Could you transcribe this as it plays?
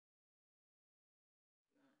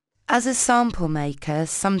As a sample maker,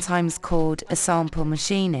 sometimes called a sample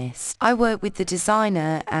machinist, I work with the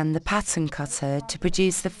designer and the pattern cutter to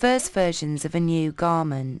produce the first versions of a new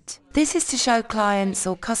garment. This is to show clients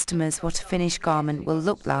or customers what a finished garment will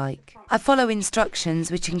look like. I follow instructions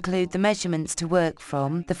which include the measurements to work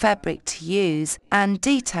from, the fabric to use, and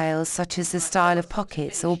details such as the style of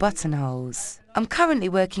pockets or buttonholes. I'm currently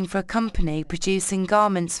working for a company producing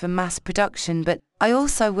garments for mass production, but I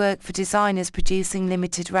also work for designers producing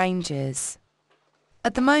limited ranges.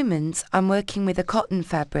 At the moment, I'm working with a cotton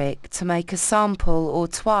fabric to make a sample or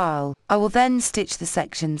toile. I will then stitch the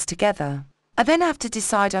sections together. I then have to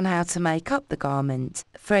decide on how to make up the garment,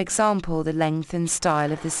 for example, the length and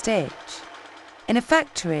style of the stitch. In a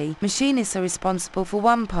factory, machinists are responsible for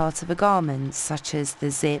one part of a garment, such as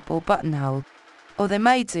the zip or buttonhole, or they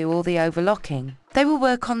may do all the overlocking. They will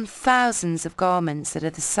work on thousands of garments that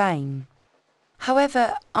are the same.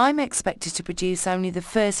 However, I'm expected to produce only the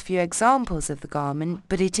first few examples of the garment,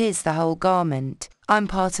 but it is the whole garment. I'm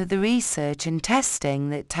part of the research and testing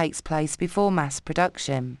that takes place before mass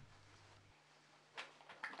production.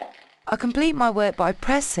 I complete my work by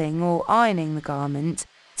pressing or ironing the garment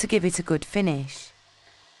to give it a good finish.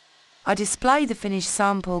 I display the finished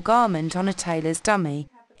sample garment on a tailor's dummy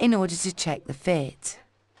in order to check the fit.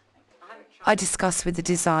 I discuss with the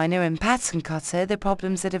designer and pattern cutter the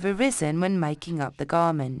problems that have arisen when making up the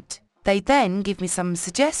garment. They then give me some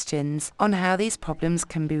suggestions on how these problems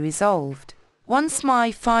can be resolved. Once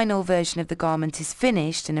my final version of the garment is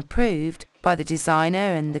finished and approved by the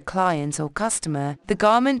designer and the client or customer, the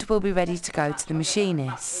garment will be ready to go to the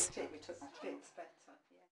machinist.